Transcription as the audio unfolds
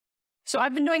So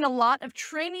I've been doing a lot of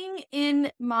training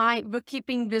in my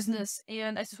bookkeeping business,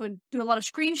 and I would do a lot of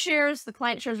screen shares. The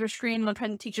client shares their screen, and I'm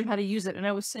trying to teach them how to use it. And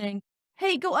I was saying,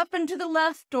 "Hey, go up and to the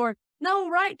left," or "No,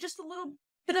 right, just a little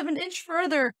bit of an inch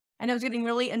further." And it was getting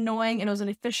really annoying and it was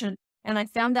inefficient. And I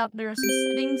found out there are some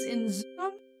settings in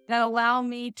Zoom that allow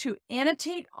me to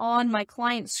annotate on my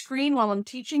client's screen while I'm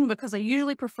teaching, because I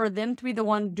usually prefer them to be the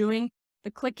one doing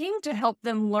the clicking to help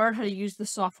them learn how to use the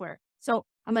software. So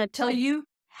I'm going to tell you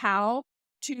how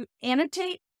to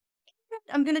annotate.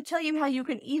 I'm going to tell you how you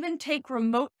can even take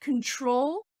remote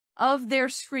control of their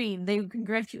screen. They can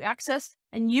grant you access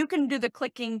and you can do the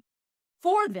clicking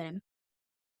for them.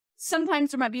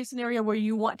 Sometimes there might be a scenario where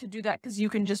you want to do that because you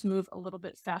can just move a little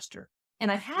bit faster.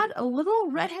 And I had a little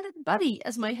redheaded buddy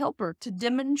as my helper to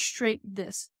demonstrate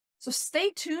this. So stay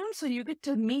tuned so you get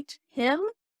to meet him.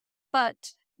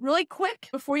 But really quick,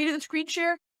 before you do the screen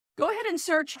share, go ahead and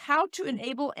search how to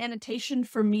enable annotation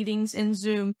for meetings in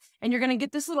Zoom. And you're going to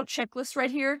get this little checklist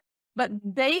right here.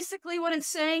 But basically what it's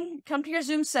saying, come to your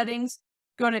Zoom settings,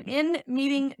 go to In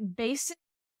Meeting Basic,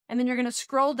 and then you're going to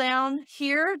scroll down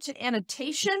here to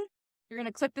Annotation. You're going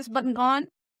to click this button on.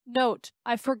 Note,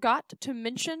 I forgot to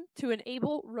mention to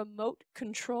enable remote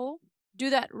control. Do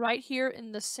that right here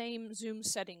in the same Zoom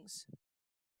settings.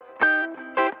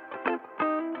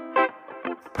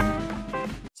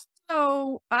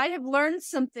 So I have learned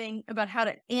something about how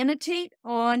to annotate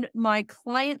on my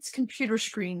clients' computer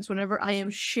screens whenever I am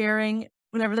sharing,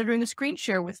 whenever they're doing a screen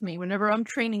share with me, whenever I'm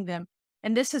training them.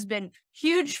 And this has been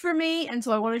huge for me. And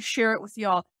so I want to share it with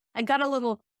y'all. I got a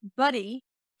little buddy.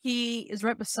 He is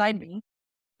right beside me,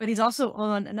 but he's also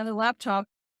on another laptop.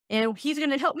 And he's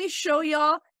going to help me show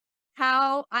y'all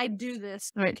how I do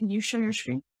this. All right. Can you share your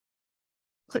screen?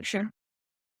 Click share.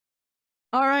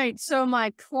 All right. So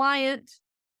my client,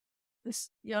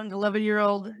 this young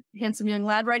 11-year-old handsome young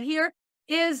lad right here,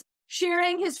 is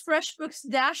sharing his FreshBooks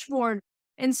dashboard.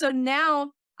 And so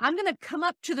now I'm going to come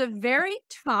up to the very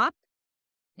top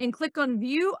and click on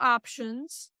View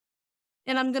Options.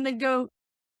 And I'm going to go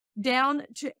down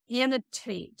to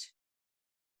Annotate.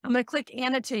 I'm going to click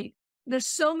Annotate. There's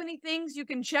so many things you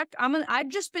can check. I've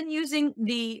just been using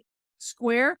the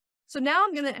square. So now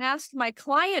I'm going to ask my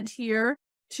client here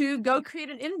to go create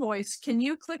an invoice. Can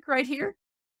you click right here?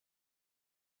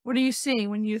 What are you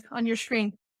seeing when you on your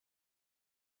screen?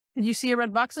 Did you see a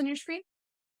red box on your screen?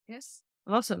 Yes.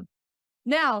 Awesome.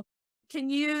 Now, can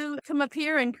you come up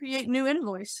here and create new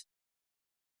invoice?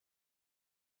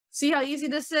 See how easy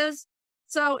this is?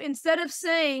 So instead of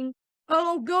saying,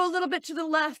 oh, go a little bit to the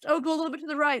left, oh, go a little bit to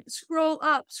the right, scroll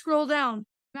up, scroll down.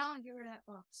 Now get rid of that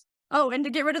box. Oh, and to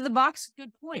get rid of the box,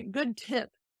 good point, good tip.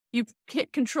 You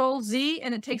hit Control Z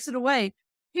and it takes it away.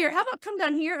 Here, how about come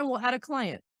down here and we'll add a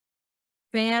client.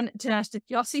 Fantastic.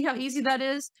 Y'all see how easy that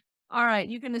is? All right,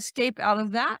 you can escape out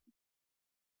of that.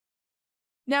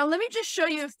 Now, let me just show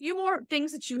you a few more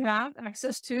things that you have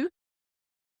access to.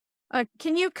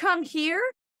 Can you come here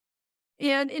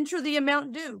and enter the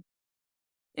amount due?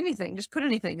 Anything, just put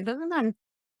anything. It doesn't matter.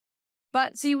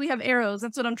 But see, we have arrows.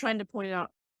 That's what I'm trying to point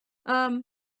out.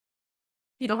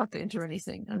 You don't have to enter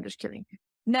anything. I'm just kidding.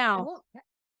 Now,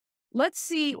 let's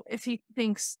see if he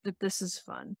thinks that this is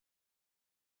fun.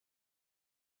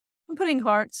 I'm putting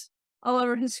hearts all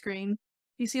over his screen.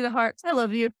 You see the hearts? I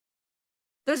love you.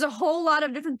 There's a whole lot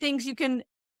of different things you can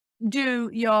do,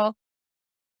 y'all.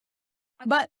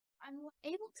 But I'm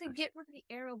able to get rid of the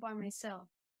arrow by myself.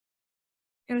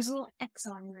 There's a little X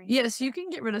on it. Yes, you can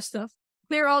get rid of stuff.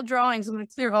 Clear all drawings. I'm going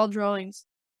to clear all drawings.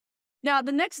 Now,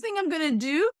 the next thing I'm going to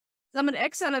do is I'm going to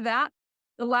X out of that.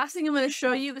 The last thing I'm going to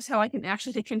show you is how I can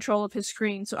actually take control of his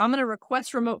screen. So I'm going to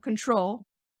request remote control.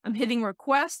 I'm hitting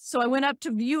request. So I went up to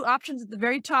view options at the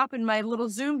very top in my little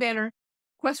Zoom banner.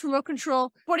 Request remote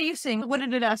control. What are you seeing? What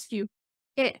did it ask you?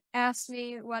 It asked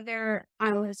me whether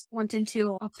I was wanting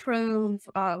to approve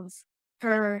of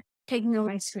her taking over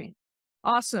my screen.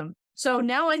 Awesome. So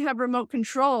now I have remote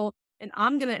control and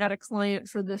I'm going to add a client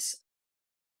for this.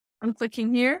 I'm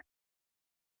clicking here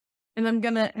and I'm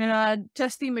going to add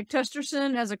Testy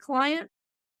McTesterson as a client.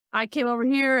 I came over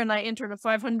here and I entered a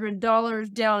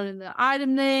 $500 down in the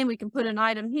item name. We can put an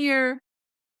item here.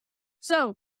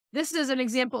 So this is an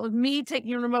example of me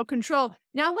taking remote control.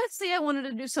 Now, let's say I wanted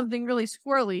to do something really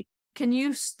squirrely. Can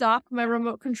you stop my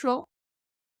remote control?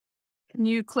 Can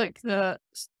you click the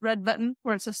red button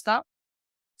where it says stop?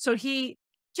 So he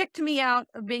kicked me out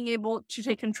of being able to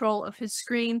take control of his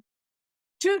screen.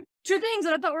 Two things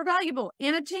that I thought were valuable: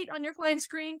 annotate on your client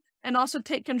screen and also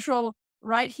take control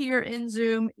right here in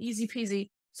Zoom, easy peasy.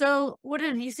 So what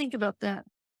did you think about that?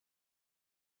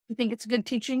 You think it's good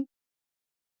teaching?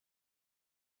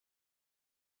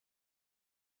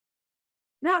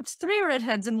 Now it's 3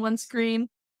 redheads in one screen.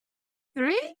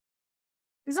 3?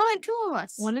 There's only 2 of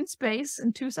us. 1 in space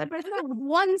and 2 side by side.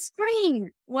 One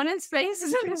screen. 1 in space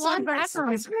and 2 side One by that's on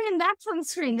side. screen. That's on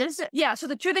screen. Yeah, so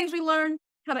the 2 things we learned,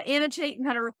 how to annotate and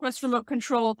how to request remote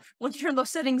control. Once you turn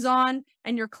those settings on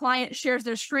and your client shares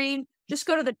their screen, just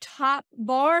go to the top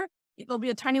bar. There'll be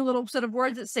a tiny little set of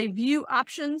words that say view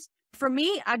options. For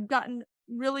me, I've gotten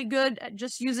really good at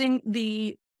just using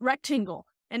the rectangle,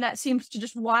 and that seems to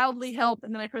just wildly help.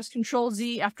 And then I press Control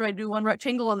Z after I do one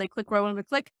rectangle and they click where I want them to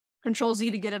click. Control Z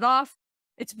to get it off.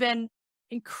 It's been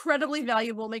incredibly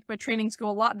valuable, make my trainings go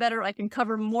a lot better. I can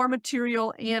cover more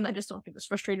material and I just don't get as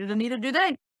frustrated and need to do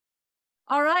that.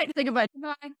 All right, say goodbye.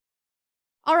 Bye.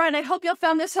 All right, I hope y'all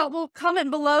found this helpful.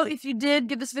 Comment below if you did.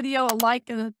 Give this video a like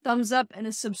and a thumbs up and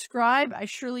a subscribe. I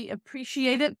surely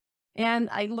appreciate it. And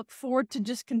I look forward to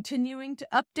just continuing to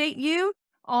update you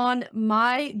on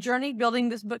my journey building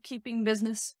this bookkeeping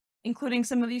business, including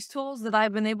some of these tools that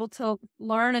I've been able to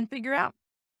learn and figure out.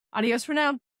 Adios for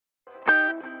now.